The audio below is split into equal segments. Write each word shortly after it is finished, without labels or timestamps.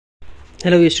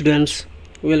Hello students,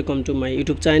 welcome to my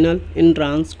YouTube channel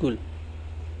Entrance School.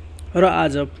 र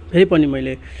आज फेरि पनि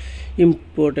मैले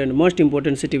most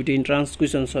important CTEVT entrance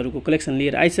क्वेशन्सहरुको collection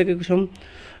लिएर आइसकेको छौं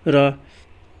र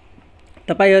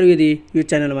तपाईहरु यदि यो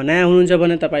च्यानलमा नयाँ हुनुहुन्छ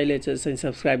भने तपाईले चाहिँ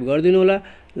सब्स्क्राइब गरिदिनु होला,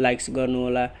 लाइक्स गर्नु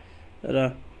होला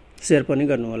र शेयर पनि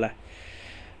गर्नु होला।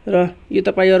 र यो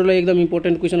तपाईहरुलाई एकदम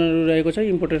इम्पोर्टेन्ट क्वेशनहरु रहेको छ,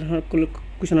 इम्पोर्टेन्ट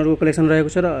क्वेशनहरुको कलेक्सन रहेको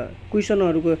छ र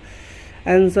क्वेशनहरुको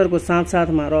एन्सरको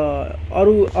साथसाथमा र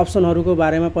अरु अप्सनहरुको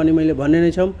बारेमा पनि मैले भन्ने नै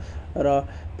छम र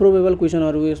प्रोबेबल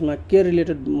क्वेशनहरु यसमा के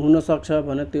रिलेटेड हुन सक्छ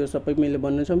भने त्यो सबै मैले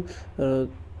भन्ने छम र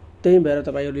त्यही भएर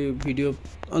तपाईहरुले भिडियो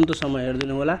अन्तसम्म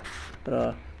हेर्दिनु होला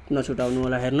र नछुटाउनु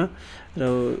होला हेर्न। र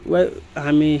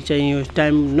हामी चाहिँ यो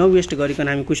टाइम नवेस्ट गरिकन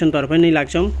हामी क्वेशन तर्फ नै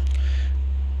लाग्छौं।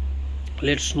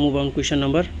 Let's move on question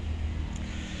number,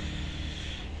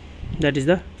 that is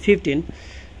the 15.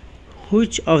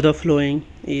 Which of the following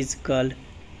is called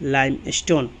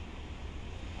limestone?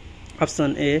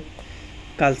 Option A,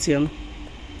 calcium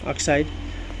oxide.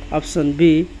 Option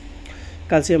B,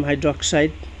 calcium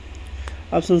hydroxide.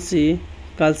 Option C,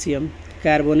 calcium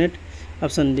carbonate.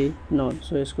 Option D, none.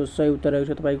 So यसको सही उत्तर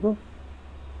रहेको छ तपाईको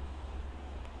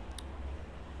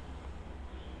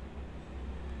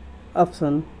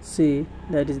option C,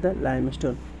 that is the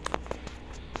limestone.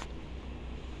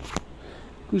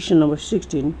 Question number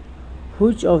 16.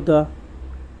 Which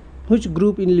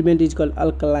group element is called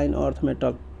alkaline earth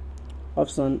metal?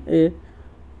 Option A,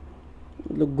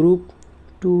 the group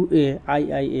 2A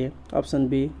III. Option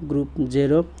B, group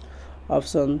 0.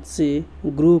 Option C,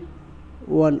 group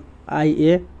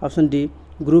 1IA. Option D,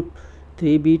 group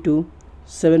 3B2,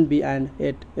 7B and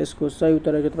 8. यसको सही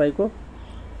उत्तर रहेको तपाईको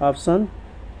option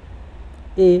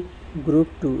A, group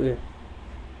 2A.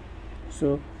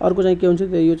 So अर्को चाहिँ के हुन्छ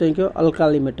त यो चाहिँ के हो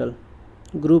अल्काली मेटल,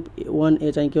 ग्रुप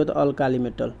 1A चाहिँ के हो त अल्काली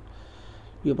मेटल।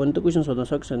 यो पनि त क्वेशन सोध्न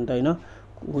सक्छ नि त हैन,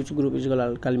 which group is called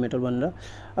alkali metal भनेर।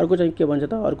 अर्को चाहिँ के भन्छ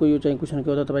त, अर्को यो चाहिँ क्वेशन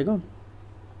के हो त तपाईको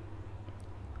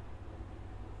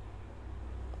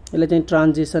यसलाई चाहिँ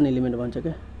ट्रान्जिसन एलिमेन्ट भन्छ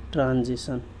के,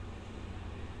 ट्रान्जिसन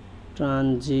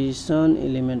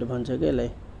एलिमेन्ट भन्छ के यसलाई।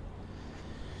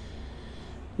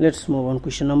 Let's move on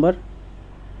question number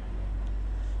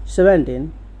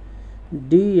 17.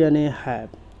 DNA have.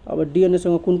 अब DNA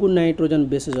सँग कुन नाइट्रोजन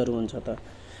बेसेसहरु हुन्छ त?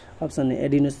 Option A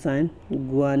adenosine,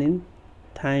 guanine,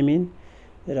 thymine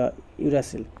र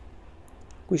युरासिल।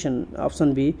 Question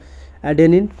option be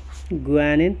adenine,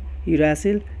 guanine,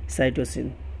 युरासिल,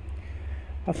 cytosine.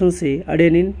 Option C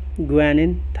adenine,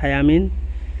 guanine, thiamine,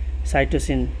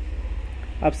 cytosine.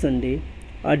 Option D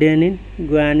adenine,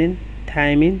 guanine,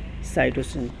 thymine,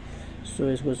 cytosine. So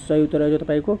यसको सही उत्तर हो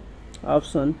तपाईको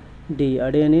option D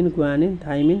adenine, guanine,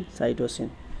 thymine, cytosine.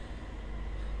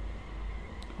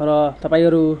 र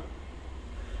तपाईहरु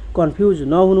कन्फ्युज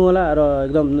नहुनु होला र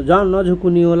एकदम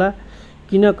नझुकुनी होला,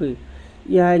 किनकि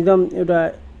यहाँ एकदम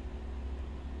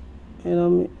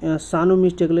यहाँ सानो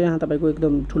मिस्टेकले यहाँ तपाईको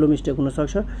एकदम ठुलो मिस्टेक हुन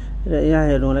सक्छ। र यहाँ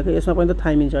हेर्नु होला कि यसमा पनि त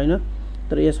थाइमिन छैन,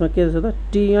 तर यसमा के छ त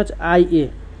THIA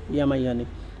यामा यानी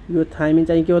यो थाइमिन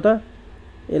चाहिँ के हो त,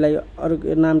 यसलाई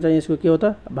अर्को नाम चाहिँ यसको के हो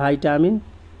त भाइटामिन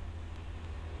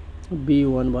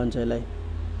B1 भन्छ यसलाई।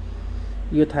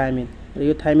 यो थाइमिन र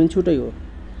यो थाइमिन छुटै हो।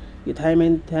 यो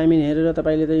थाइमिन हेरेर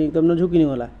तपाईले चाहिँ एकदम नझुकिनु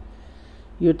होला।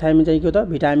 यो थाइमिन चाहिँ के हो त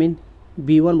भिटामिन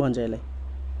B1 भन्छ यसलाई।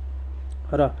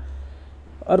 र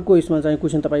अर्को यसमा चाहिँ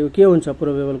क्वेशन तपाईको के हुन्छ,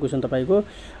 प्रोबेबल क्वेशन तपाईको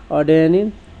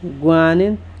एडेनिन,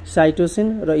 गुआनिन,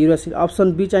 साइटोसिन र युरासिल।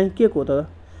 अप्सन बी चाहिँ के को त,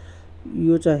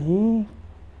 यो चाहिँ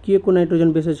के को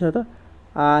नाइट्रोजन बेसेस छ त,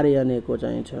 RNA को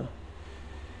चाहिँ छ।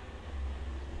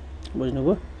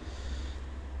 बुझ्नुभयो?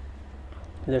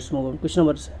 Let's move on. Question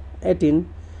number 18.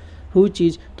 Which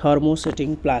is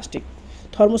thermosetting plastic?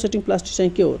 Thermosetting plastic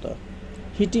चाहिँ के हो त,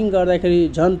 हिटिङ गर्दाखेरि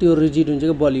झन् त्यो रिजिड हुन्छ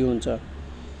कि बलियो हुन्छ।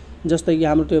 जस्तै कि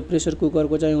हाम्रो त्यो प्रेसर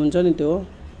कुकरको चाहिँ हुन्छ नि त्यो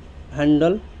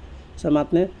ह्यान्डल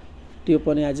समात्ने, त्यो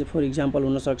पनि आज फर एक्जाम्पल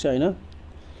हुन सक्छ हैन।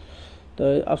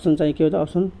 त अप्सन चाहिँ के हो त,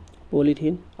 option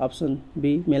polythene, option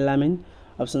be melamine,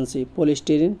 option C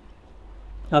पोलिस्टिरिन,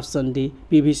 option D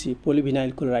PVC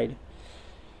पोलिभिनाइल chloride.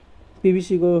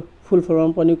 PVC को फुल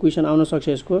फर्म पनि क्वेशन आउन सक्छ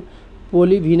यसको,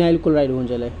 पोलिभिनाइल क्लोराइड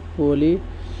हुन्छ यसलाई,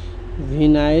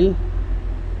 पोलिभिनाइल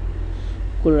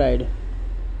क्लोराइड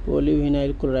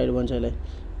भन्छ यसलाई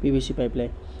PVC पाइपलाई।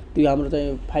 त्यो हाम्रो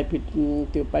चाहिँ 5 फिट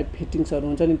त्यो पाइप फिटिङ्सहरु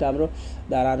हुन्छ नि त हाम्रो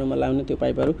धाराहरुमा लाउने त्यो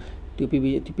पाइपहरु, त्यो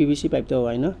PVC पाइप त हो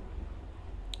हैन,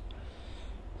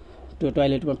 त्यो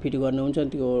टोयलेटमा फिट गर्ने हुन्छ नि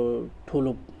त्यो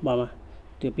ठुलो भामा,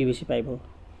 त्यो PVC पाइप हो।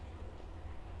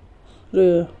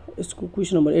 र यसको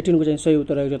क्वेशन नम्बर 18 को चाहिँ सही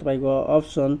उत्तर रहेको छ तपाईको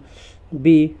अप्सन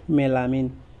बी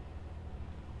मेलामिन।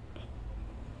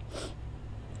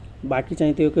 बाकी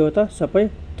चाहिँ त्यो के हो त सबै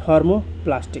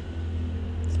थर्मोप्लास्टिक।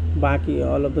 बाँकी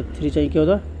अल अफ द 3 चाहिँ के हो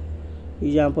त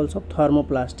इक्जाम्पल्स अफ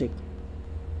थर्मोप्लास्टिक।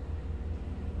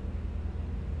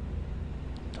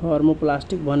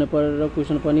 थर्मोप्लास्टिक भने परेर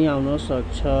क्वेसन पनि आउन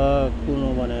सक्छ कुन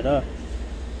हो भनेर।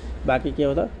 बाँकी के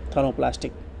हो त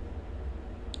thermoplastic.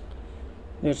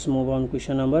 Let's move on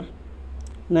question number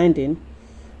 19.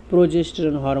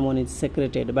 Progesterone hormone is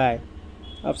secreted by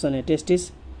option A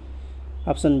testis,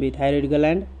 option B thyroid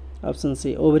gland, option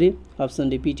C ovary, option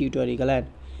D pituitary gland.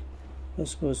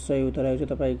 यसको सही उत्तर आउँछ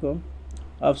तपाईको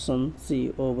अप्सन सी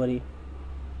ओभरी।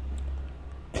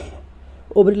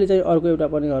 ओभरीले चाहिँ अर्को एउटा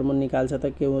पनि हार्मोन निकाल्छ त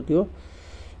के हो त्यो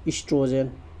इस्ट्रोजन।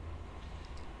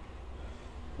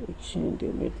 एकछिन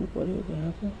त्यो मेट्नु पर्यो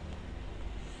यहाँको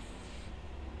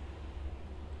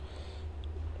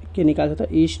के निकाल्छ त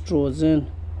इस्ट्रोजन।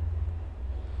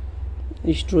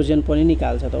 इस्ट्रोजन पनि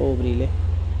निकाल्छ त ओभरीले।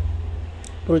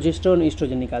 प्रोजेस्टेरोन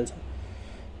इस्ट्रोजन निकाल्छ।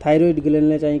 थाइरोइड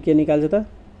ग्ल्यान्डले चाहिँ के निकाल्छ त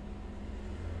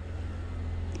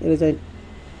यसले चाहिँ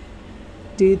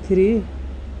T3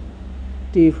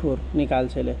 T4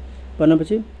 निकाल्छ। यसले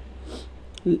भनेपछि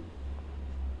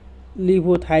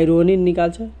लिभोथाइरोनिन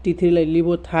निकाल्छ। T3 लाई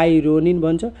लिभोथाइरोनिन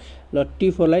भन्छ र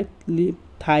T4 लाई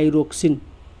थाइरोक्सिन।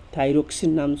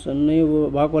 थाइरोक्सिन नाम सुन्नै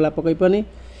भएको होला पक्कै पनि।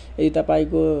 यदि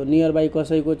तपाईको नियर बाई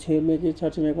कसैको छिमेकी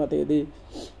छरछिमेकमा त यदि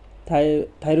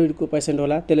थाइरोइडको पेशेन्ट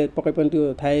होला त्यसले पक्कै पनि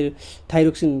त्यो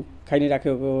थाइरोक्सिन खाइ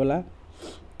राखेको होला।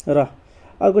 र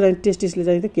अर्को चाहिँ टेस्टिसले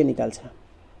चाहिँ के निकाल्छ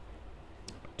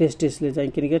टेस्टिसले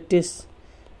चाहिँ के निकाल्छ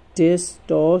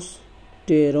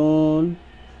टेस्टोस्टेरोन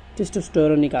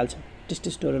निकाल्छ।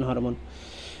 Testosterone hormone.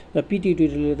 र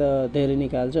पिट्युटरीले त धेरै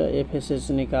निकाल्छ।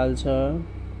 एफएसएच निकाल्छ,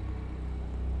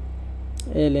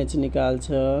 एलएच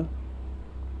निकाल्छ,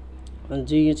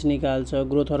 जीएच निकाल्छ,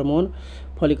 growth hormone,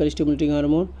 follicle stimulating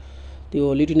hormone,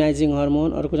 त्यो ल्युटिनाइजिङ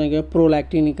हार्मोन। अर्को चाहिँ के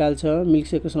प्रोल्याक्टिन निकाल्छ, मिल्क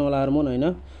सेक्रेसन वाला हार्मोन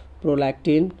हैन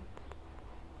प्रोल्याक्टिन।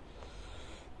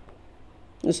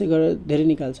 यसै गरेर धेरै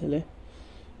निकाल्छ यसले।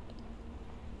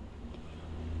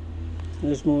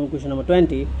 Let's move on question number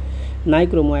 20.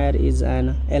 Nichrome wire is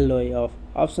an alloy of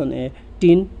option A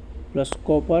tin plus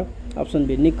copper, option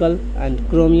B nickel and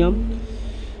chromium,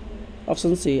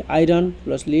 option C iron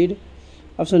plus lead,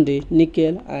 option D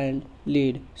nickel and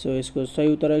lead. So यसको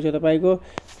सही उत्तर आउँछ तपाईको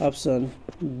option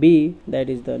B, that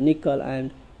is the nickel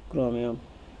and chromium.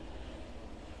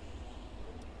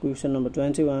 Question number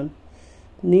 21.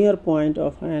 Near point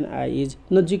of an eye is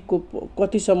नजिकको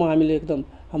कतिसम्म हामीले एकदम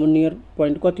हाम्रो नियर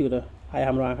पोइन्ट कति हो त आइ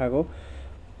हाम्रो आँखाको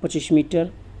 25 metre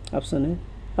option A,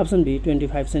 option be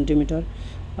 25 centimetre,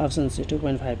 option C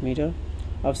 2.5 metre,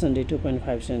 option D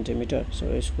 2.5 centimetre. So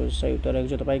यसको सही उत्तर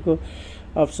आउँछ तपाईको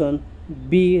option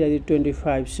be, that is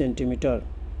 25 centimetre.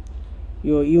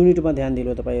 यो युनिटमा ध्यान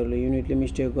दिनु तपाईहरुले, युनिटले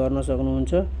मिस्टेक गर्न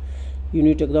सक्नुहुन्छ।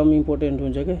 युनिट एकदम इम्पोर्टेन्ट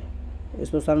हुन्छ के।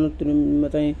 यसको सानोतिनोमा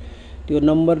चाहिँ त्यो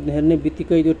नम्बर हेर्ने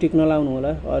बित्तिकै त्यो टिक नलाउनु होला।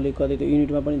 अलिकति त्यो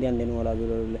युनिटमा पनि ध्यान दिनु होला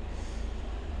हजुरहरुले।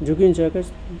 झुकिन्छ के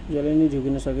जले नि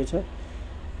झुकिन सकेछ।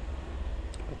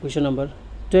 Question number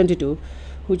 22.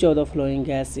 Which of the following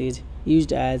gas is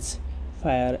used as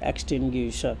fire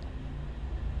extinguisher?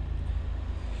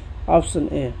 Option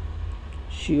A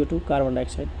CO2 carbon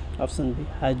dioxide, option B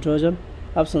hydrogen,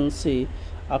 option C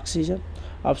oxygen,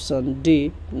 option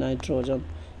D nitrogen.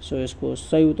 So यसको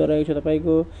सही उत्तर आउँछ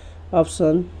तपाईको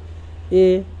ऑप्शन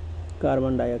ए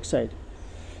कार्बन डाइअक्साइड।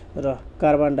 र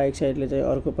carbon डाइअक्साइडले चाहिँ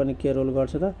अर्को पनि के रोल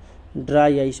गर्छ त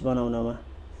ड्राई आइस बनाउनमा।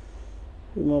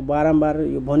 म बारम्बार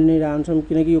यो भनि नै रहन्छु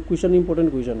किनकि यो क्वेशन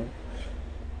इम्पोर्टेन्ट क्वेशन हो।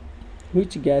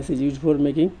 Which gas is used for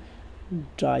making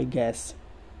dry gas,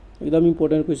 एकदम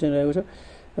इम्पोर्टेन्ट क्वेशन रहेको छ।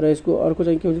 र यसको अर्को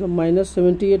चाहिँ के हुन्छ त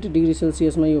 -78 डिग्री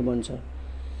सेल्सियसमा यो बन्छ।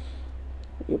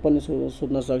 यो पनि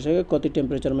सोध्न सक्छ कि कति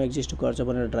टेम्परेचरमा एक्जिस्ट गर्छ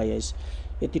भनेर ड्राई आइस।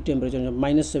 यति टेम्परेचरमा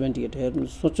 -78 हेर्नु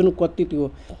सोच्नु कति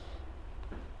त्यो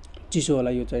चिसो होला।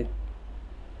 यो चाहिँ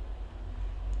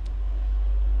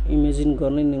इमेजिन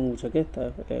गर्नै नहुन्छ के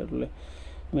तपाईहरुले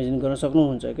इमेजिन गर्न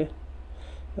सक्नुहुन्छ के।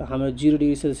 हाम्रो 0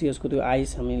 डिग्री सेल्सियसको त्यो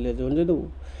आइस हामीले जो हुन्छ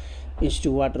नि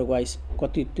इन्स्टु वाटरको आइस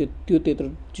कति त्यो त्यत्रो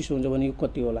चिसो हुन्छ भने यो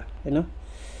कति होला हैन।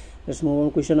 Let's move on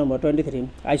question number 23.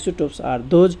 Isotopes are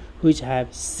those which have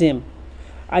same.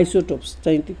 Isotopes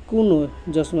चाहिँ कुन हो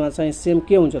जसमा चाहिँ सेम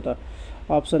के हुन्छ त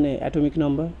option A atomic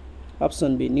number,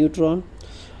 option be neutron,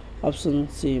 option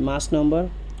C mass number,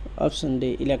 option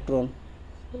D electron.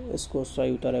 यसको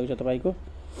सही उत्तर आउँछ तपाईको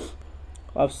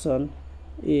ऑप्शन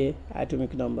ए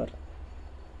एटोमिक नम्बर।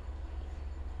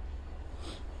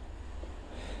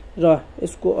 र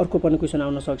यसको अर्को पनि क्वेशन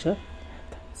आउन सक्छ।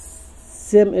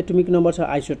 सेम एटोमिक नम्बर छ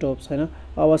आइसोटोप्स हैन।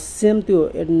 अब सेम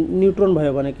त्यो न्यूट्रॉन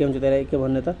भयो भने के हुन्छ त्यसलाई के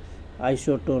भन्ने त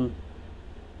आइसोटोन।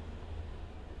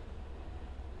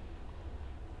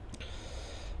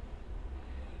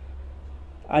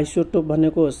 आइसोटोप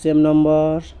भनेको सेम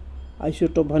नम्बर,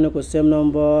 आइसोटोप भनेको सेम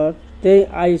नम्बर, त्यही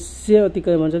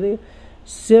आइसोतिकै भन्छ त्यही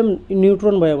सेम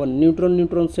न्युट्रोन भयो भने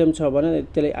न्युट्रोन सेम छ भने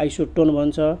त्यसलाई आइसोटोन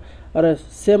भन्छ, र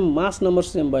सेम मास नम्बर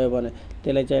सेम भयो भने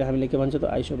त्यसलाई चाहिँ हामीले के भन्छ त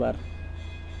isobar.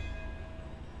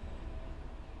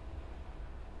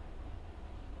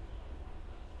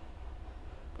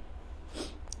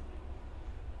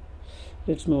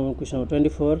 Let's move on to question number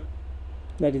 24.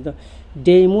 That is the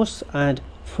Deimos and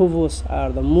Phobos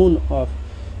are the moon of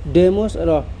Deimos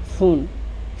र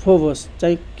Phobos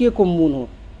चाहिँ के को मुन हो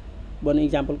भने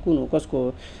इक्जाम्पल कुन हो, कसको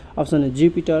हो? Option A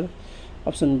Jupiter,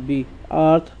 option be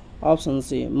earth, option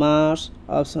C Mars,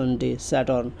 option D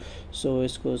स्याटर्न। So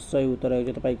यसको सही उत्तर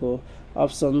आएको तपाईको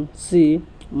अप्सन सी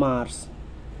मार्स।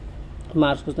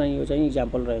 मार्सको चाहिँ यो चाहिँ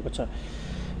इक्जाम्पल रहेको छ।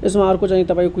 यसमा अर्को चाहिँ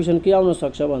तपाईको क्वेशन के आउन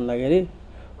सक्छ भन्दाखेरि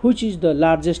which is the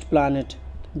largest planet?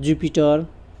 Jupiter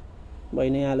भइ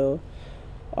नै हाल्यो।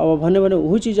 अब भन्ने भने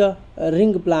which is a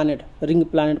ring planet? Ring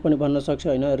planet पनि भन्न सक्छ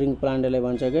हैन, रिङ प्लानेटलाई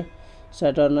भन्छ के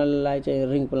स्याटर्नलाई चाहिँ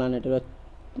रिङ प्लानेट र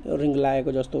रिङ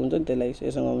लागेको जस्तो हुन्छ नि त्यसलाई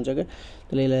यससँग हुन्छ के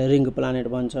त्यसलाई रिङ प्लानेट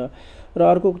भन्छ। र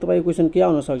अर्को तपाईको क्वेशन के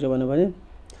आउन सक्छ भने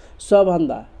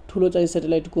सबभन्दा ठुलो चाहिँ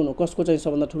सैटेलाइट कुन हो, कसको चाहिँ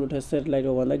सबभन्दा ठुलो सैटेलाइट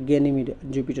हो भन्दा गैनिमेड,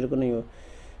 जुपिटरको नै हो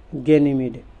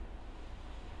गैनिमेड।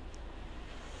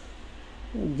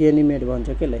 गैनिमेड भन्छ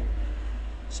के यसलाई,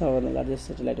 सबभन्दा लार्जेस्ट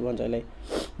सैटेलाइट भन्छ यसलाई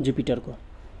जुपिटरको।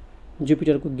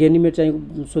 जुपिटरको गैनिमेड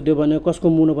चाहिँ सोध्यो भने कसको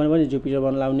मुन हो भने जुपिटर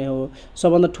भन्न लाउने हो।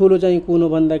 सबभन्दा ठुलो चाहिँ कुन हो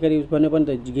भन्दाखेरि भने पनि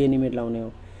त गैनिमेड लाउने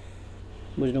हो।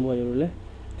 बुझ्नुभयो हजुरले?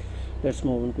 Let's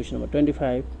move on question number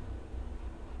 25.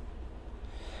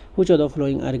 Which of the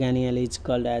following organelle is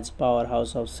called as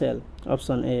powerhouse of cell?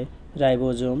 Option A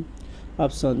ribosome,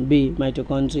 option B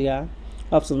mitochondria,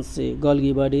 option C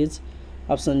Golgi bodies,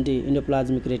 option D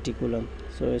endoplasmic reticulum.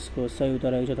 So यसको सही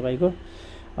उत्तर आएको छ तपाईको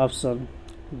option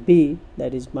B,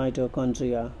 that is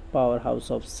mitochondria,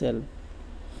 powerhouse of cell.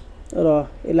 र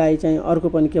यसलाई चाहिँ अर्को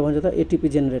पनि के भन्छ त एटीपी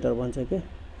जेनरेटर भन्छ के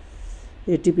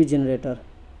एटीपी जेनरेटर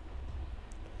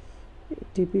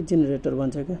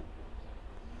भन्छ के।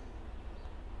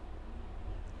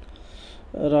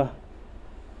 र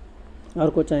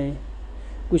अर्को चाहिँ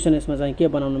क्वेशन यसमा चाहिँ के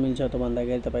बनाउन मिल्छ त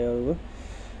भन्दाखेरि तपाईहरुको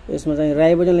यसमा चाहिँ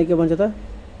राइबोजोमलाई के भन्छ त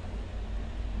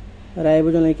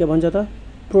राइबोजोमलाई के भन्छ त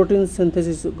प्रोटिन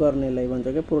सिन्थेसिस गर्नेलाई भन्छ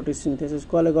के। प्रोटिन सिन्थेसिस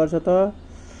कसले गर्छ त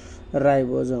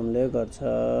राइबोजोमले गर्छ।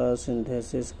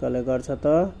 सिन्थेसिस कसले गर्छ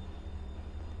त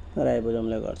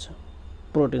राइबोजोमले गर्छ।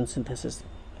 प्रोटिन सिन्थेसिस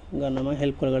गर्नमा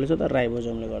हेल्प गर्छ त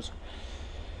राइबोजोमले गर्छ।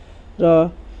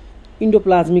 र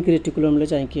इन्डोप्लाज्मिक रेटिकुलमले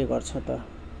चाहिँ के गर्छ त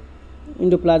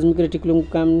इन्डोप्लाज्मिक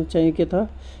रेटिकुलमको काम चाहिँ के त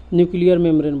न्युक्लियर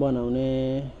मेम्ब्रेन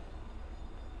बनाउने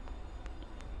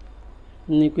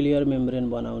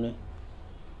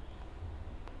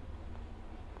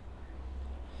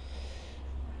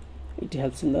it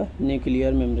helps in the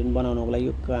nuclear membrane बनाउनको लागि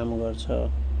यो काम गर्छ।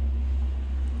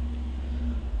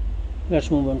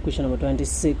 Let's move on question number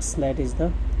 26. That is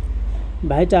the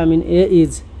vitamin A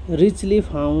is richly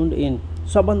found in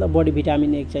सबभन्दा बढी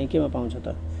भिटामिन ए चाहिँ केमा पाउँछ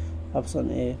त?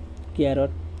 Option A carrot,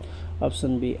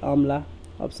 option be अमला,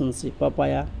 option C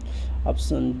papaya,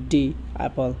 option D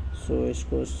Apple. So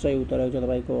यसको सही उत्तर आउँछ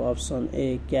तपाईको अप्सन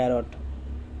ए क्यारोट।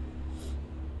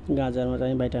 गाजरमा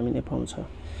चाहिँ भिटामिन ए पाउँछ।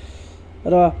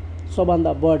 र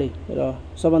सबभन्दा बढी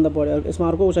यसमा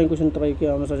अर्को चाहिँ क्वेशन तपाईको के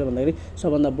आउन सक्छ भन्दाखेरि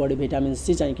सबभन्दा बढी भिटामिन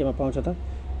सी चाहिँ केमा पाउँछ त?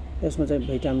 यसमा चाहिँ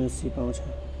भिटामिन सी पाउँछ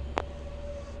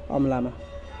अमलामा।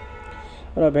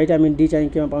 र भिटामिन डी चाहिँ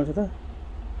केमा पाउँछ त?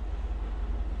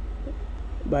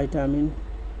 भिटामिन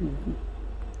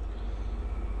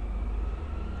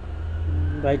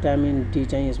डी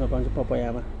चाहिँ यसमा पाउँछ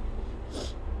पपायामा।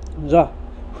 र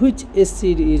which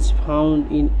acid is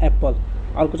found in apple?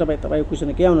 अर्को चाहिँ तपाईको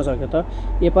क्वेशन के आउन सक्छ त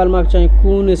एप्पलमा चाहिँ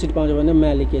कुन एसिड पाउँछ भने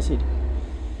म्यालिक एसिड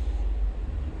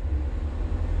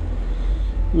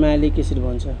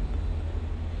भन्छ।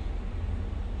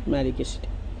 म्यालिक एसिड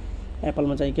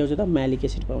एप्पलमा चाहिँ के हुन्छ त म्यालिक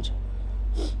एसिड पाउँछ।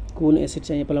 कुन एसिड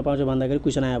चाहिँ एप्पलमा पाउँछ भन्दाखेरि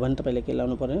क्वेशन आयो भने तपाईले के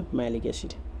लाउनु पर्ने म्यालिक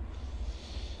एसिड।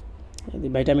 यदि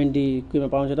भिटामिन डी केमा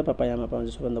पाउँछ त पपायामा पाउँछ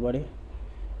सबभन्दा बढी।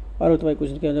 अरु तपाईको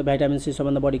क्वेशन के हुन्छ भिटामिन सी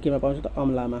सबभन्दा बढी केमा पाउँछ त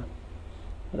अमलामा।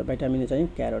 र भिटामिन चाहिँ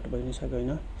क्यारोट पनि सक्यो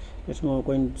हैन। Let's move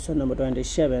question number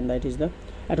 27. That is the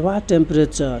at what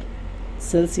temperature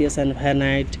Celsius and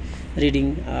Fahrenheit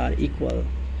reading are equal?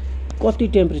 कति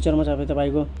टेम्परेचरमा चाहिँ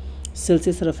तपाईको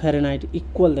सेल्सियस र फारेनहाइट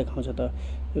इक्वल देखाउँछ त?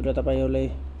 एउटा तपाईहरुले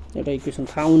एउटा इक्वेसन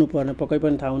थाहा हुनु पर्ने, पक्कै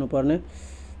पनि थाहा हुनु पर्ने।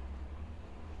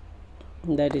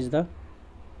 That is the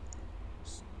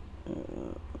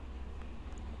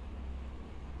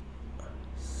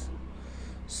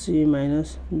C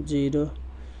minus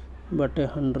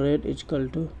 0/100 is equal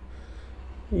to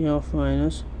F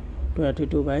minus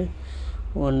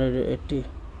 22/180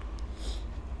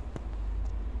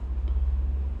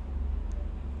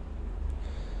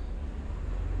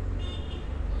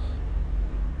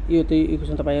 यो त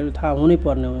इक्वेसन तपाईहरुले थाहा हुनै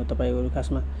पर्ने हो तपाईहरु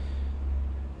खासमा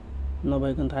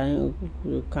नभइकन थाहा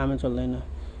कामै चल्दैन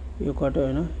यो कट्यो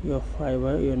हैन यो 5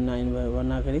 भयो यो 9 भयो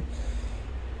भन्नाखेरि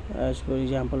यसको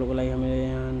एक्जाम्पलको लागि हामीले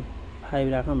यहाँ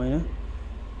 5 राखौं हैन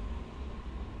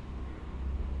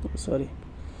सरी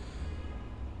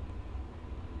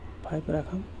 5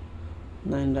 राखौं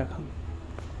 9 राखौं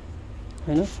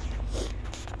हैन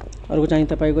अर्को चाहिँ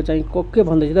तपाईको चाहिँ के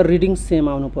भन्दै छ त रिडिङ सेम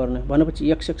आउनु पर्ने भनेपछि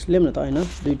x लेम न त हैन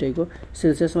दुईटैको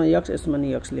सेल्सियसमा x यसमा नि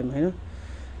x लेम हैन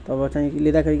तब चाहिँ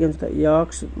लिँदाखेरि के हुन्छ त x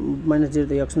 - 0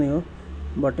 त x नै हो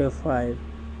बटे 5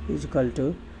 इक्वल टु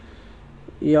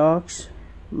x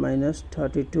 -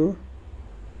 32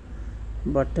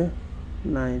 बटे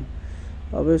 9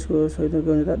 अब यसको सहित के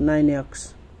हुन्छ त 9x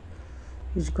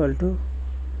equal to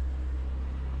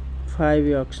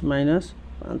 5x minus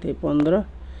 15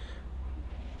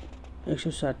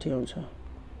 160 हुन्छ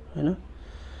हैन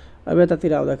अब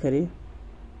यतातिर आउँदाखेरि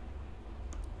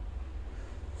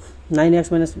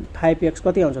 9x माइनस 5x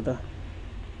कति आउँछ त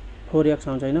 4x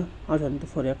आउँछ हैन आउँछ नि त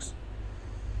 4x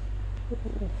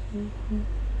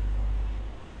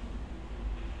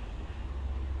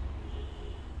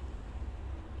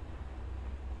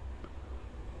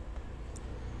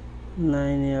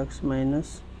 9x minus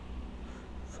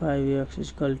 5x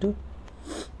equal to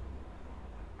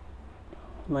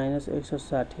minus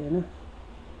 160 है ना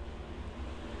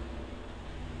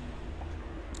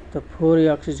तो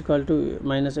 4x equal to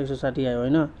minus 160 आयो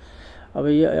हैन अब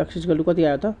यो x equal to कति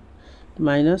आयो त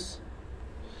minus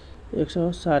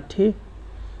 160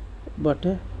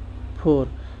 बटे 4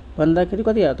 भन्दाखेरि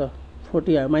कति आयो त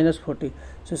 40 आयो minus 40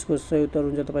 यसको सही उत्तर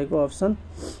हुन्छ तपाईको अप्सन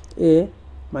ए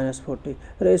 -40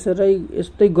 र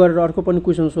यस्तै गरेर अर्को पनि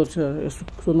क्वेशन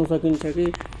सोध्न सकिन्छ कि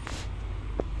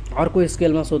अर्को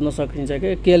स्केलमा सोध्न सकिन्छ कि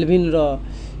केल्भिन र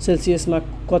सेल्सियसमा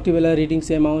कति बेला रिडिङ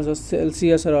सेम आउँछ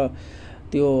सेल्सियस र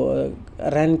त्यो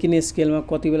र्यान्किन स्केलमा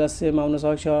कति बेला सेम आउन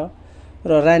सक्छ र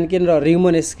र्यान्किन र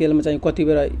रिमन स्केलमा चाहिँ कति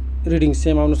बेला रिडिङ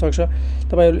सेम आउन सक्छ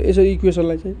तपाईहरुले यसो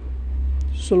इक्वेसनलाई चाहिँ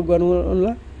सोल्भ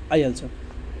गर्नुलाई आइहाल्छ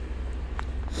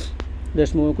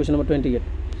let's move question number 28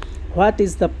 what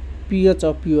is the pH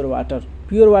of pure water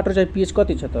चाहिँ pH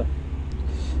कति छ त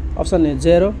option A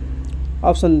 0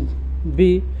 option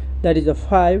be that is the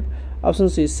 5 option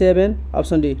C 7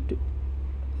 option D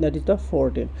that is the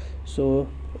 14 so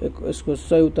यसको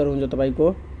सही उत्तर हुन्छ तपाईको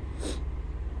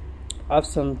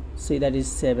अप्सन सी that is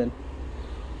 7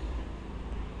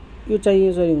 यो चाहिँ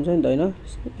यसरी हुन्छ नि त हैन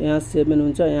यहाँ 7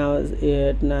 हुन्छ यहाँ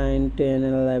 8 9 10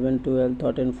 11 12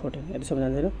 13 14 यति सम्म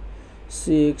जान्छ हैन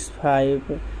 6 5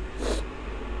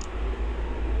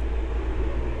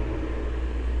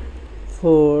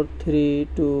 4 3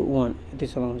 2 1 यति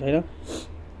सम्म हुन्छ हैन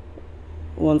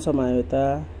 1 सम्म आयो यता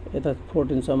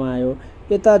 14 सम्म आयो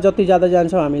यता जति ज्यादा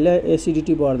जान्छ हामीले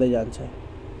एसिडिटी बढ्दै जान्छ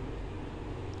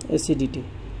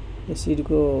एसिड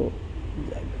को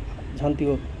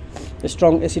झन्तिको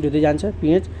स्ट्रङ एसिड हुँदै जान्छ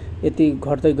pH यति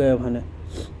घट्दै गयो भने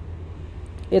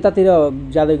यतातिर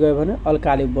ज्यादै गयो भने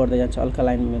अल्काली बढ्दै जान्छ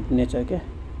अल्कालाइन नेचर के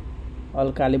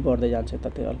अल्काली बढ्दै जान्छ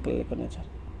यतातिर अल्कालीको nature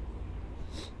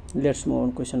Let's move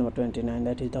on question number 29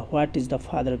 that is the what is the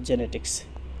father of genetics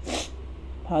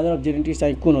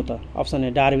चाहिँ कुन हो त option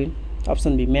A Darwin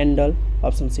option be Mendel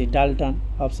option C Dalton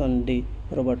option D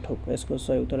Robert Hooke यसको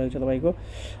सही उत्तर रहेछ तपाईको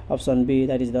option be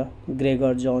that is the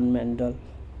Gregor जन Mendel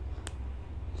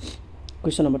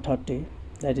question number 30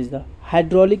 that is the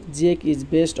hydraulic jack is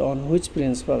based on which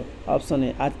principle option A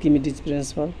Archimedes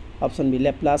principal option be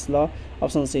Laplace ल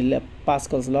option C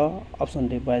Pascal's ल option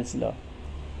D Boyle's ल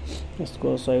यसको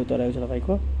सही उत्तर रहेछ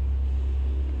तपाईको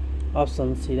option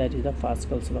C that is the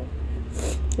Pascal's ल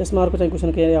यसमा अर्को चाहिँ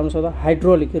क्वेशन के आउँछ त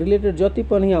हाइड्रोलिक रिलेटेड जति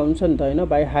पनि आउँछ नि त हैन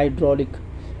बाइ हाइड्रोलिक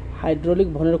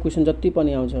भनेर क्वेशन जति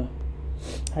पनि आउँछ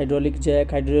हाइड्रोलिक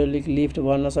ज्याक हाइड्रोलिक लिफ्ट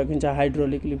भन्न सकिन्छ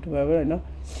हाइड्रोलिक लिफ्ट भयो हैन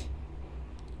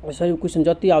यसरी क्वेशन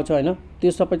जति आउँछ हैन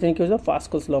त्यो सबै चाहिँ के हुन्छ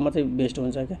पास्कल्स लमा चाहिँ बेस्ड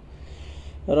हुन्छ के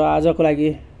र आजको लागि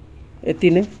यति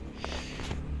नै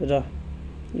र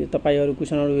यो तपाईहरु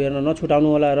क्वेशनहरु हेर्न नछुटाउनु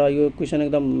होला र यो क्वेशन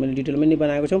एकदम मैले डिटेलमा नि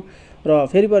बनाएको छु र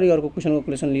फेरि पनि अर्को क्वेशनको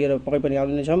क्वेशन लिएर पक्कै पनि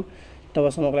आउने छौं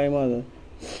तबसम्मको लागि म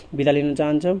बिदा लिन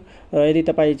चाहन्छु र यदि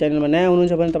तपाई च्यानलमा नयाँ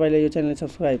हुनुहुन्छ भने तपाईले यो च्यानल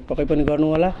सब्स्क्राइब पक्कै पनि गर्नु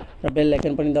होला र बेल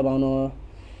आइकन पनि दबाउनु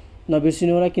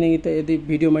नबिर्सिनु होला किनकि यदि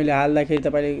भिडियो मैले हाल्दाखेरि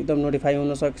तपाईले एकदम नोटिफाई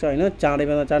हुन सक्छ हैन चाँडै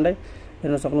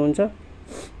हेर्न सक्नुहुन्छ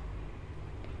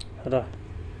र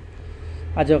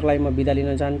आजको लागि म बिदा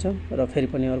लिन चाहन्छु र फेरि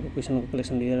पनि अर्को क्वेशनको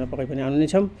कलेक्सन लिएर पक्कै पनि आउने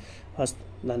छौं हस्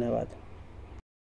धन्यवाद